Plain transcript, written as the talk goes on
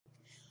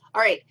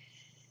All right,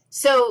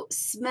 so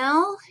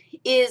smell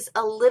is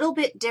a little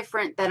bit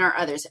different than our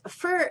others.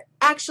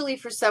 Actually,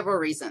 for several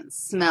reasons,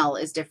 smell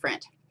is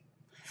different.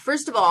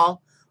 First of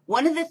all,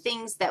 one of the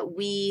things that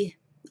we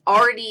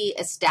already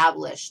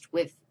established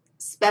with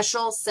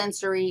special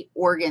sensory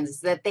organs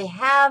is that they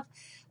have,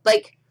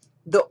 like,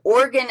 the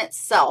organ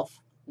itself,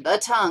 the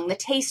tongue, the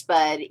taste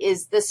bud,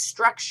 is the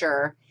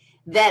structure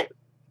that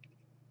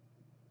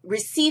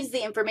receives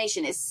the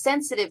information, is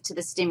sensitive to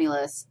the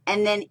stimulus,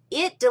 and then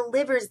it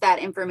delivers that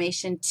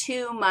information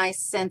to my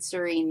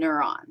sensory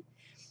neuron,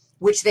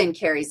 which then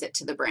carries it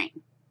to the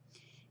brain.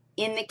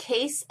 In the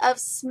case of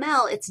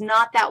smell, it's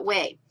not that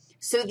way.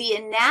 So the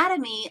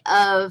anatomy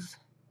of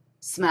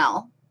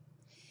smell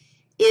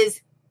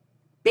is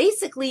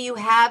basically you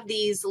have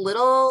these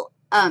little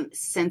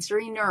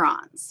sensory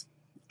neurons,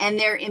 and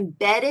they're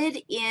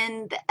embedded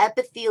in the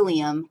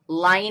epithelium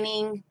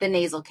lining the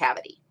nasal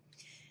cavity.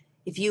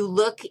 If you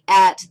look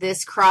at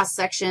this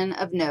cross-section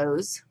of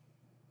nose,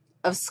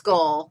 of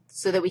skull,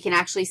 so that we can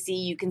actually see,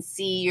 you can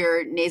see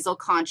your nasal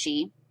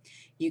conchae.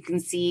 You can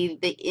see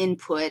the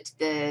input,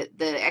 the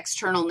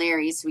external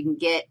nares, so we can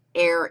get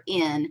air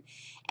in.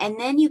 And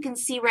then you can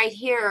see right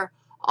here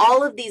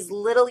all of these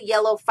little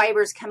yellow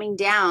fibers coming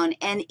down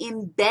and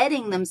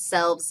embedding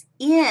themselves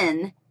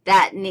in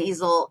that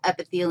nasal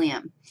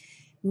epithelium.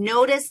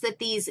 Notice that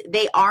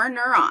they are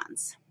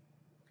neurons.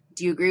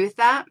 Do you agree with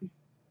that?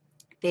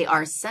 They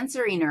are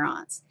sensory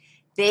neurons.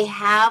 They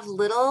have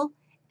little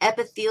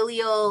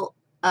epithelial,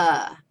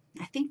 I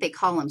think they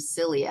call them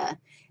cilia.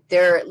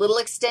 They're little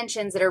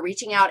extensions that are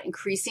reaching out,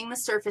 increasing the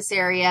surface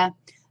area.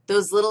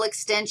 Those little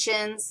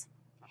extensions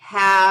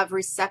have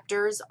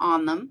receptors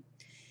on them.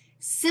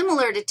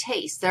 Similar to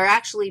taste, they're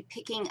actually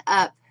picking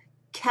up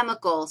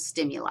chemical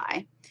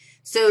stimuli.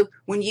 So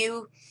when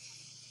you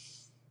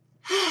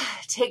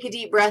take a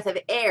deep breath of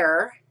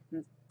air,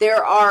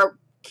 there are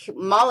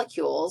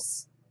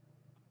molecules,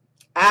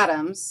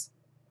 atoms,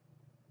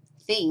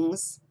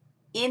 things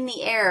in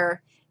the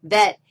air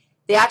that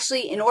they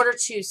actually, in order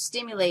to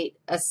stimulate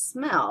a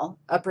smell,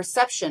 a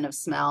perception of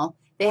smell,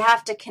 they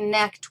have to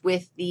connect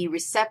with the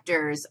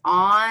receptors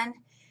on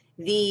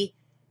the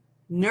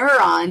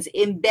neurons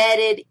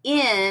embedded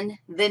in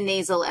the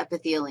nasal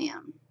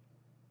epithelium.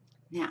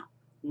 Now,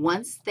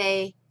 once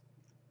they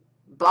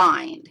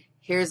bind,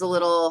 here's a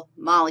little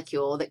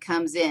molecule that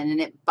comes in, and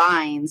it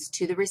binds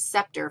to the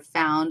receptor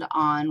found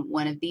on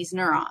one of these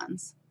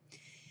neurons.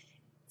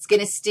 It's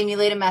going to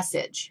stimulate a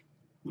message,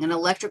 an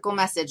electrical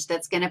message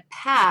that's going to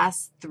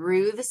pass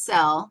through the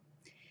cell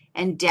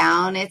and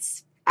down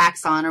its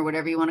axon or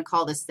whatever you want to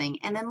call this thing,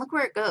 and then look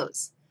where it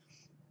goes.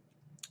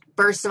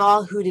 First of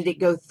all, who did it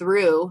go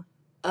through?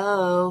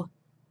 Oh,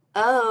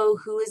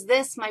 who is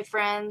this, my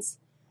friends?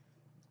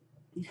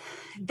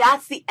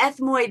 That's the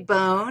ethmoid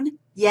bone,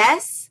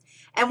 yes?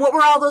 And what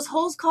were all those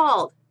holes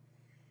called?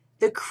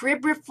 The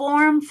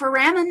cribriform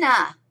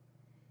foramina.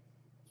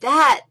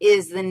 That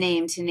is the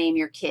name to name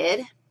your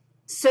kid.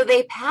 So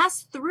they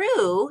pass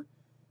through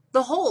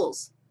the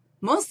holes.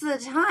 Most of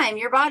the time,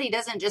 your body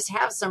doesn't just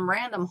have some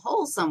random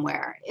hole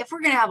somewhere. If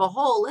we're going to have a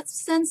hole,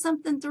 let's send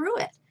something through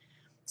it.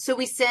 So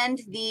we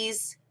send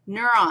these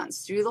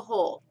neurons through the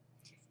hole.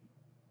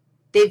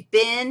 They've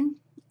been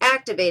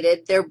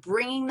activated. They're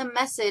bringing the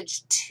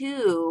message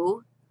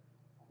to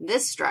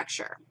this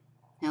structure.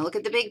 Now look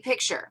at the big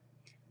picture.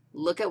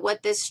 Look at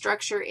what this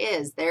structure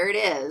is. There it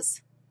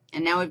is.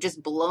 And now we've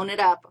just blown it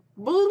up.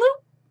 Bloop.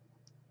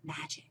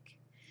 Magic.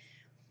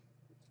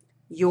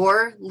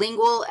 Your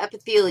lingual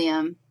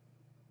epithelium,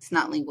 it's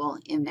not lingual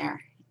in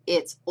there,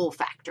 it's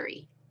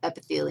olfactory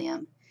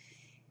epithelium.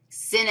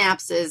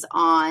 Synapses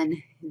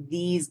on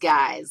these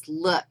guys.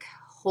 Look,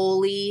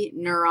 holy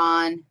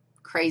neuron,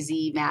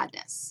 crazy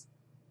madness.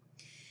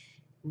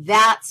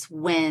 That's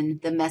when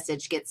the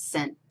message gets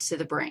sent to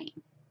the brain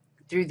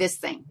through this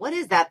thing. What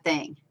is that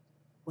thing?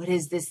 What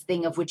is this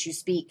thing of which you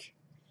speak?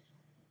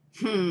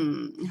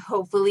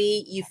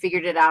 Hopefully you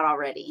figured it out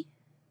already.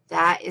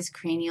 That is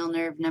cranial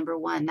nerve number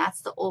 1.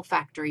 That's the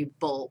olfactory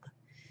bulb.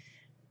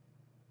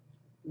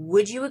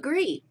 Would you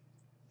agree?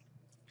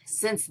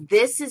 Since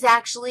this is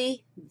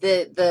actually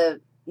the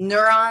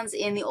neurons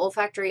in the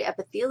olfactory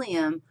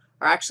epithelium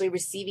are actually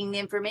receiving the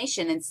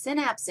information and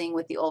synapsing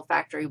with the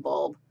olfactory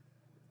bulb,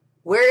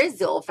 where is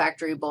the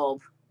olfactory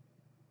bulb?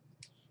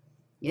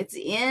 It's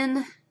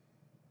in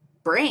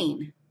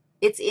brain.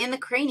 It's in the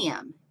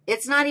cranium.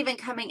 It's not even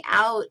coming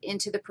out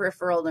into the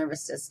peripheral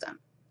nervous system.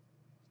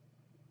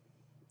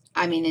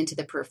 I mean into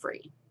the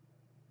periphery,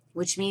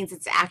 which means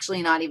it's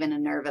actually not even a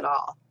nerve at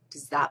all.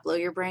 Does that blow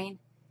your brain?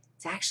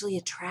 It's actually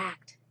a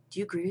tract. Do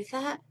you agree with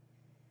that?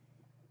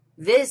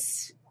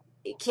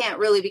 It can't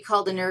really be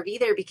called a nerve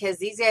either because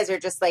these guys are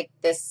just like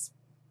this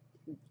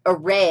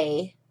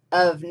array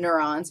of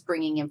neurons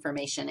bringing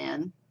information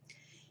in.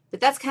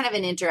 But that's kind of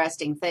an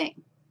interesting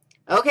thing.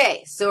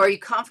 Okay, so are you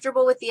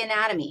comfortable with the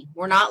anatomy?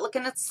 We're not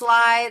looking at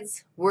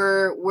slides.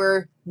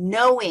 We're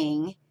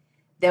knowing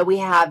that we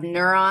have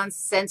neurons,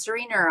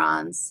 sensory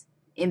neurons,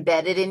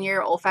 embedded in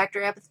your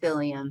olfactory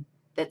epithelium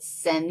that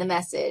send the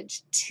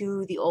message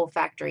to the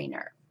olfactory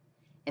nerve.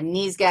 And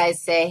these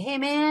guys say, hey,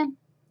 man,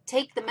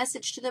 take the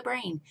message to the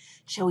brain.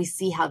 Shall we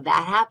see how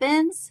that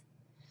happens?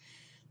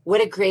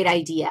 What a great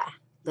idea.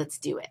 Let's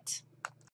do it.